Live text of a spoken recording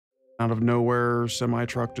Out of nowhere,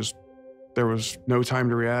 semi-truck there was no time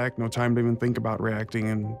to react, no time to even think about reacting,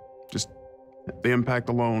 and just the impact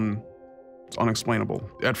alone, it's unexplainable.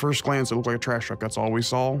 At first glance, it looked like a trash truck. That's all we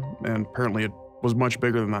saw, and apparently it was much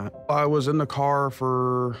bigger than that. I was in the car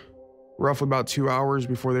for roughly about 2 hours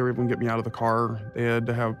before they were able to get me out of the car. They had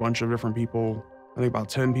to have a bunch of different people, I think about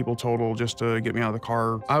 10 people total, just to get me out of the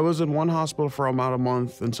car. I was in one hospital for about a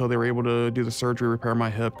month until they were able to do the surgery, repair my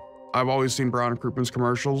hip. I've always seen Brown & Croupen's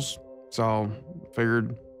commercials, so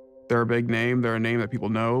figured they're a big name. They're a name that people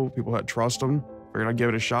know, people that trust them. Figured I'd give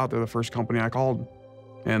it a shot. They're the first company I called,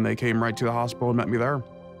 and they came right to the hospital and met me there.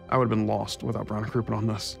 I would have been lost without Brown & Croupen on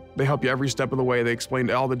this. They help you every step of the way. They explained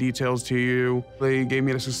all the details to you. They gave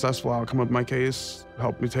me a successful outcome of my case,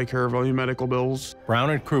 helped me take care of all your medical bills.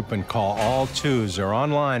 Brown & Croupen, call all twos or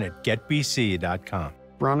online at getbc.com.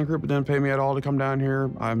 Brown & Croupen didn't pay me at all to come down here.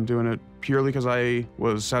 I'm doing it purely because I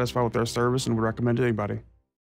was satisfied with their service and would recommend it to anybody.